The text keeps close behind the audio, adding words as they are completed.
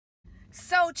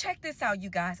So check this out, you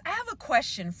guys. I have a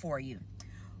question for you.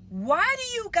 Why do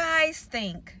you guys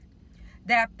think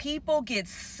that people get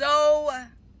so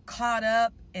caught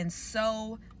up and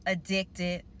so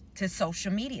addicted to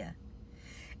social media?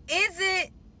 Is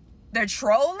it the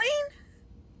trolling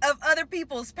of other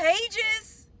people's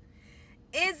pages?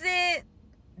 Is it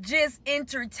just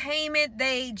entertainment?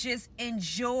 They just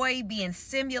enjoy being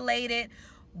stimulated,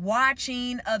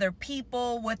 watching other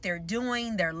people, what they're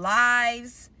doing, their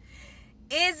lives.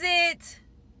 Is it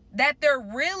that they're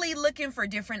really looking for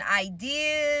different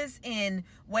ideas and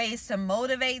ways to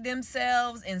motivate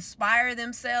themselves, inspire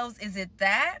themselves? Is it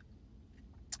that?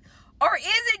 Or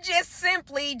is it just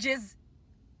simply just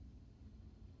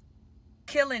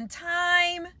killing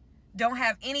time, don't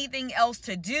have anything else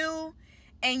to do,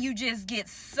 and you just get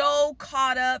so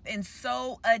caught up and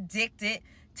so addicted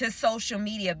to social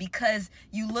media because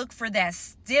you look for that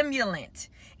stimulant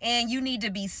and you need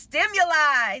to be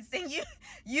stimulized, and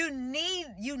you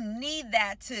need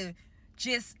that to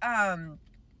just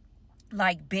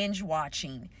like binge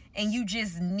watching, and you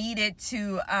just need it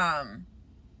to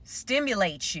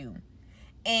stimulate you.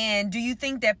 And do you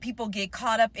think that people get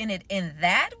caught up in it in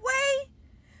that way?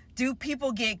 Do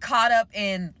people get caught up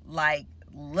in like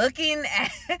looking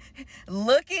at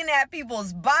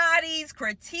people's bodies,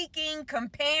 critiquing,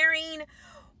 comparing?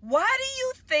 Why do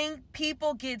you think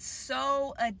people get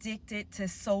so addicted to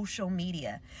social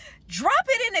media? Drop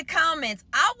it in the comments.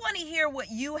 I want to hear what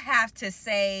you have to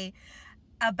say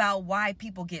about why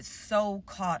people get so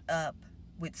caught up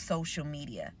with social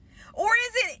media. Or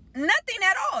is it nothing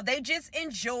at all? They just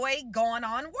enjoy going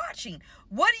on watching.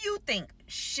 What do you think?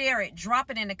 Share it.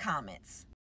 Drop it in the comments.